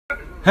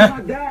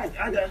My dad.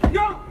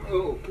 No.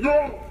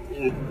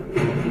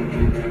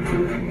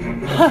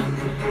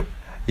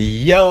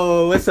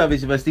 Yo, what's up?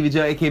 It's your boy Stevie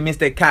Joe, aka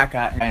Mr.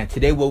 Kaka, and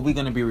today what we're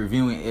gonna be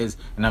reviewing is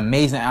an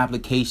amazing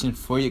application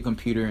for your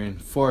computer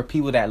and for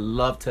people that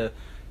love to,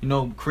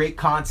 create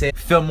content.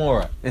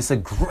 Filmora. It's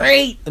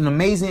an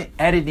amazing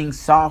editing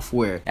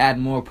software. Add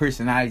more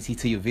personality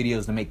to your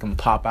videos to make them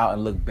pop out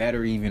and look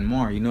better even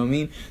more. You know what I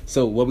mean?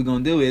 So what we're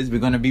gonna do is we're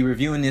gonna be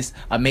reviewing this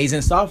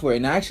amazing software.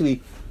 And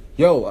actually,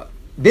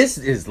 this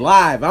is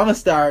live.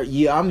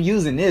 I'm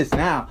using this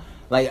now.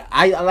 Like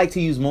I like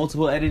to use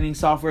multiple editing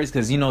softwares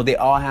because they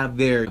all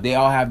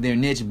have their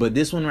niche, but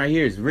this one right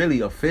here is really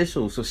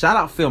official. So shout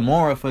out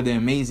Filmora for the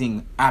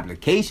amazing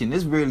application.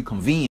 It's really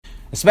convenient,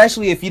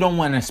 especially if you don't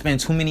want to spend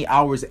too many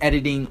hours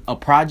editing a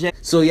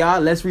project. So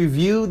y'all, let's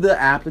review the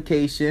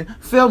application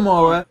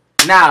Filmora.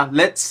 Now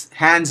let's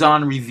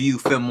hands-on review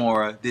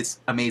Filmora, this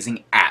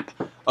amazing app.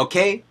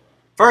 Okay,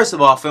 first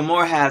of all,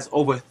 Filmora has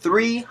over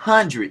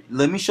 300.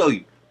 Let me show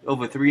you,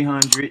 over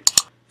 300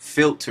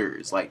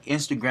 filters, like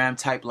Instagram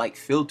type like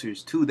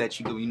filters too, that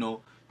you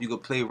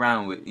could play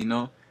around with.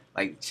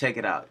 Like check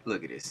it out.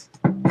 Look at this.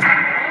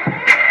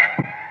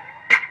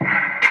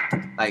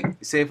 Like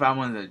say if I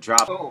wanted to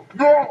drop. Oh,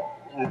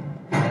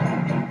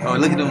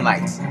 look at them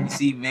lights. You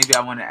see, maybe I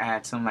want to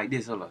add something like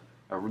this. Hold up.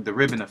 The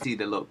ribbon of, see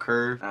the little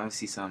curve. I don't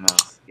see something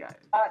else. Got it.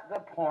 The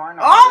porn.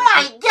 Oh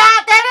my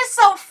god, that is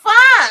so fun!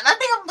 I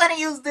think I'm gonna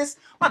use this.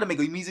 I'm about to make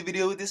a music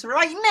video with this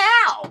right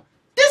now.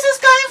 This is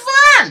kind of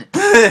fun.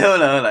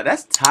 hold on.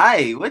 That's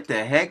tight. What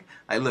the heck?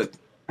 Like, look.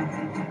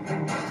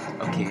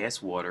 Okay,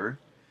 that's water.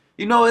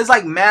 It's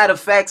like mad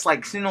effects,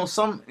 like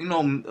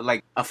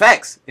like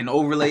effects and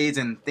overlays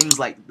and things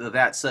like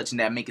that, such, and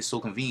that make it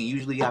so convenient.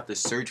 Usually, you have to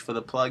search for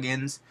the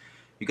plugins.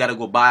 You gotta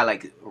go buy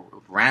like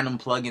random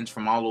plugins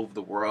from all over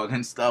the world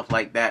and stuff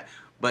like that.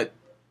 But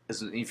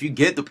if you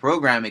get the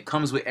program, it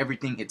comes with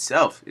everything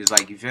itself. It's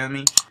like, you feel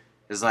me?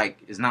 It's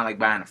not like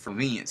buying a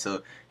convenience.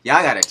 So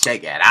y'all gotta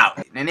check it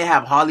out. And they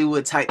have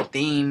Hollywood type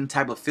theme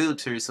type of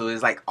filters, so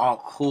it's like all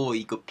cool.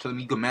 You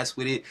could mess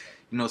with it.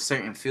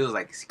 Certain feels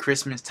like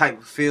Christmas type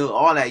of feel,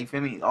 all that. You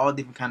feel me? All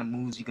different kind of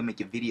moves. You can make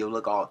your video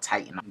look all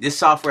tight. And this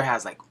software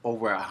has like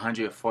over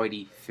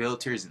 140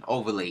 filters and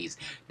overlays.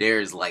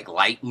 There's like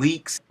light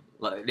leaks.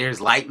 There's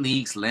light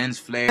leaks, lens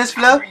flare.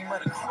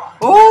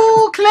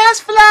 Ooh, class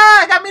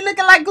flare. Got me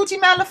looking like Gucci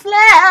Mane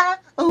flare.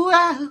 Ooh,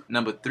 wow.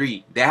 Number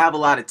 3, they have a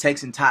lot of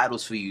text and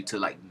titles for you to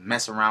like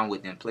mess around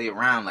with and play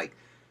around. Like,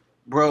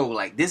 bro,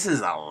 like this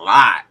is a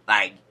lot.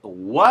 Like,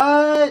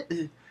 what?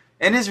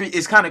 And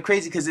it's kind of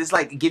crazy because it's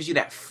like it gives you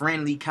that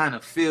friendly kind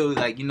of feel.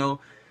 Like,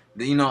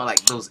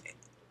 like those.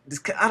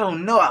 I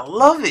don't know. I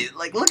love it.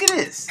 Like, look at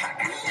this.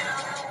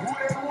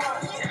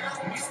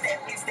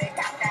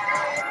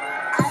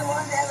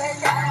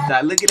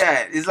 Now look at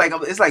that. It's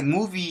like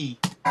movie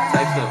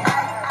type stuff.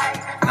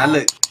 Now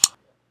look.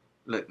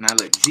 Now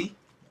look. See?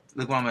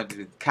 Look what I'm about to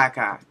do.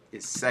 Kaka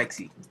is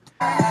sexy.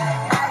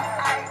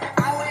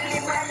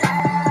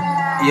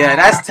 Yeah,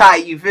 that's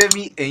tight. You feel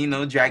me?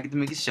 And drag it to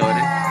make it shorter.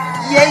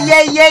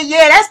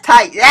 Yeah. That's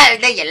tight.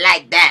 Yeah, you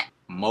like that.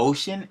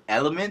 Motion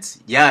elements.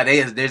 Yeah,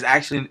 there's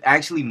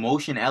actually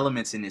motion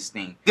elements in this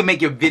thing. You can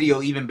make your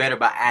video even better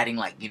by adding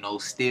like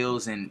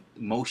stills and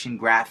motion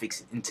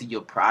graphics into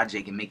your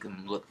project and make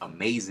them look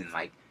amazing.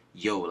 Like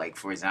like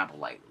for example,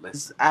 like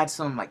let's add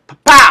some like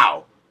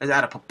pow. Let's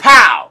add a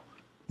pow.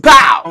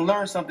 Pow. I'm gonna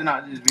learn something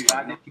out of this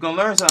video. You're gonna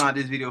learn something out of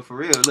this video for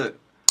real. Look.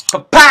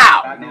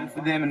 Pow. I did it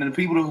for them and the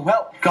people who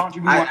helped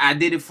contribute. I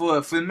did it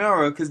for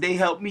Filmora because they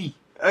helped me.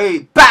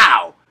 Hey,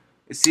 pow.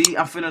 See,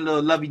 I'm feeling a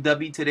little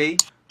lovey-dovey today.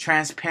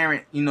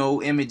 Transparent,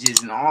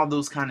 images and all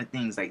those kind of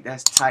things. Like,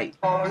 that's tight.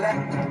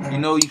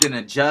 You can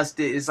adjust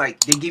it. It's like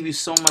they give you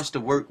so much to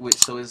work with.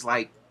 So it's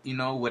like,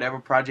 whatever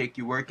project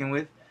you're working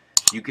with,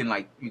 you can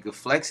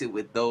flex it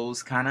with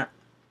those kind of,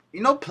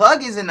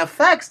 plugins and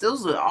effects.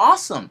 Those are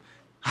awesome.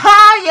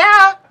 Ha,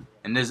 yeah.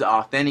 And there's an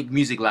authentic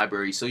music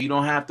library, so you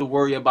don't have to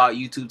worry about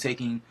YouTube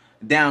taking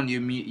down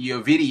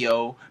your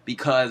video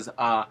because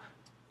of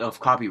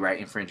copyright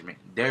infringement.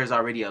 There's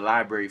already a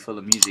library full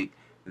of music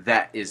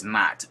that is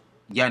not,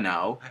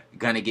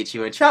 gonna get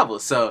you in trouble.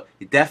 So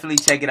definitely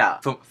check it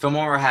out.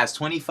 Filmora has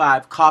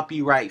 25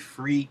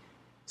 copyright-free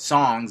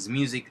songs,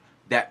 music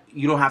that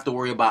you don't have to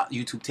worry about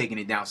YouTube taking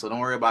it down. So don't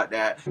worry about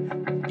that.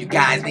 You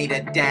guys need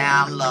to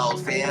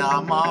download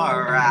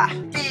Filmora.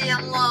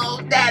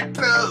 Download that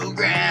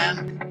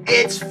program.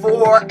 It's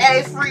for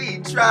a free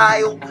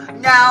trial.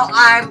 Now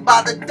I'm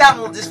about to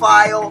download this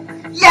file.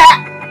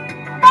 Yeah!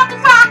 About to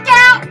rock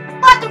out!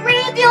 About to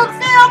review the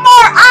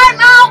Filmora. I'm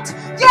out!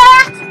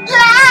 Yeah!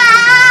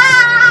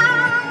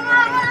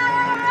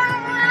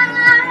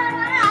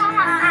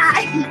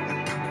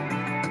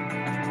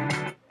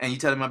 And you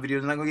telling my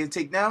videos not gonna get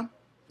taken down?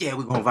 Yeah,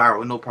 we're going viral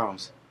with no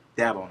problems.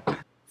 Dab on it.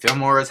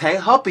 Filmora is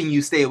helping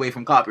you stay away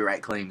from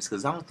copyright claims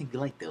because I don't think you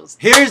like those.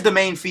 Here's the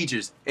main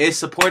features. It's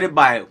supported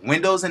by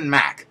Windows and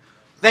Mac.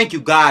 Thank you,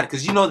 God,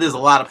 because there's a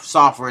lot of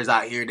softwares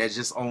out here that's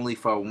just only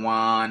for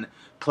one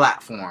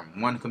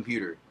platform, one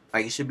computer.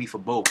 Like, it should be for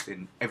both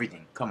and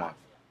everything. Come on.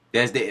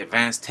 There's the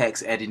advanced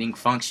text editing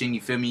function.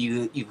 You feel me?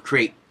 You can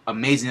create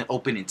amazing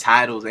opening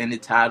titles, ending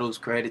titles,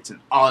 credits, and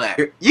all that.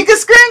 You can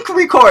screen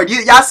record.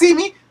 Y'all see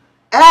me?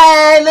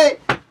 Hey,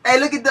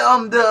 look at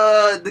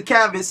the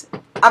canvas.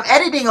 I'm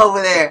editing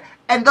over there,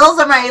 and those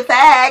are my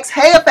effects.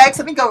 Hey, effects,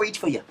 let me go reach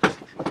for you.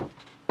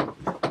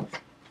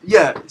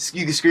 Yeah,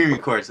 you can screen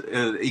record.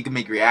 You can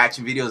make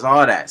reaction videos,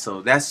 all that.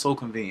 So that's so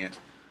convenient.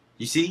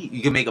 You see,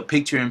 you can make a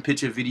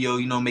picture-in-picture video.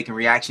 You know, making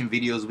reaction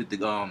videos with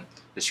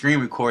the screen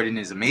recording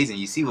is amazing.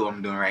 You see what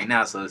I'm doing right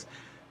now, so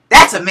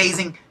that's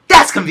amazing.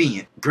 That's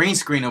convenient. Green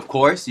screen, of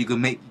course. You can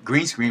make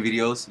green screen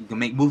videos. You can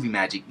make movie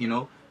magic. You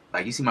know,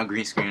 like you see my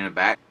green screen in the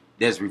back.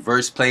 There's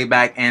reverse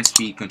playback and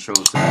speed control.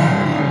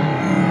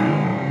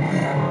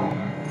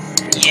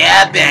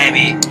 Yeah,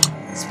 baby.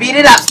 Speed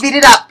it up. Speed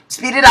it up.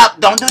 Speed it up.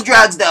 Don't do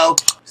drugs though.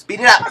 Speed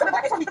it up.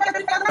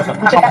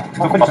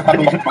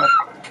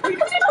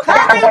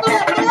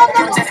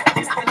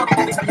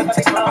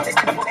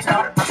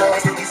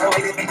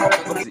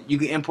 You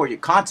can import your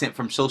content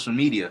from social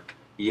media.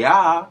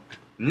 Yeah.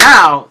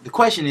 Now, the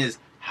question is,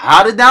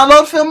 how to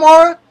download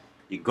Filmora?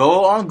 You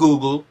go on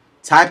Google,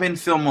 type in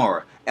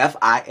Filmora.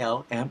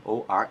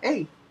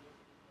 F-I-L-M-O-R-A.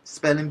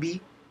 Spelling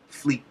bee,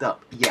 fleeked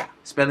up. Yeah,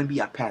 spelling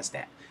bee, I passed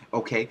that.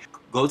 Okay.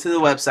 Go to the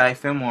website,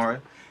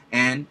 Filmora,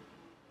 and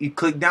you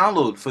click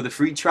download for the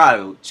free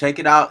trial. Check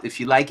it out. If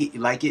you like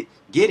it,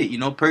 get it. You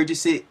know,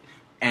 purchase it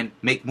and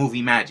make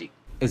movie magic.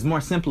 It's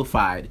more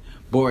simplified,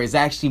 but it's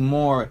actually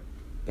more,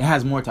 it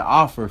has more to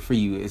offer for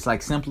you. It's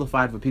like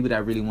simplified for people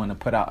that really want to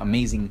put out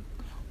amazing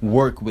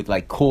work with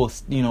like cool,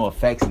 you know,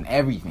 effects and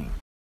everything.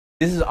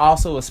 This is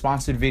also a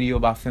sponsored video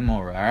about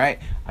Filmora, alright?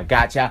 I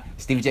got y'all.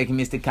 Stevie J and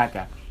Mr.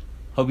 Kaka.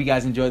 Hope you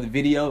guys enjoyed the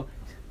video.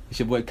 It's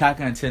your boy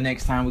Kaka. Until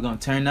next time, we're going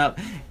to turn up.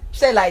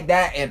 Say like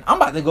that, and I'm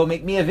about to go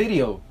make me a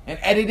video and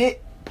edit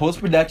it,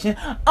 post-production,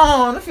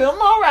 on the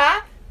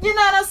Filmora. You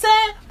know what I'm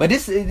saying? But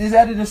this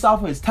editing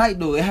software is tight,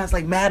 though. It has,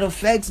 like, mad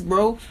effects,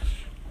 bro.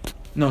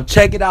 No,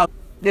 check it out.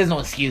 There's no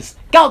excuse.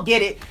 Go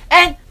get it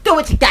and do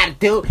what you gotta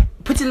do.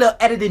 Put your little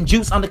editing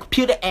juice on the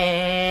computer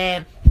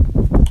and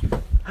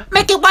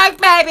make it work,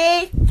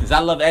 baby. Because I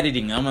love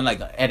editing. I'm like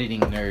an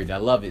editing nerd. I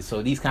love it.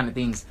 So these kind of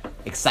things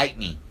excite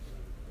me.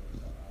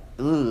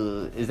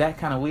 Ooh, is that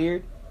kind of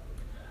weird?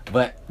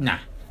 But nah,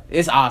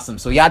 it's awesome.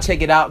 So y'all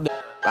check it out.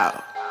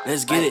 Wow.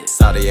 Let's get it.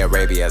 Saudi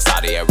Arabia.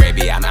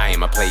 I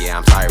am a player.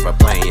 I'm sorry for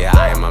playing. Yeah,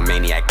 I am a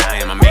maniac.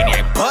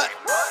 But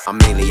I'm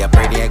mainly a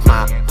brainiac.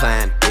 My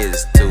plan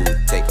is to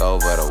take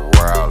over the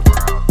world.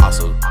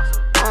 Also,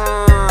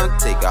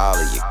 take all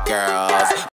of your girls.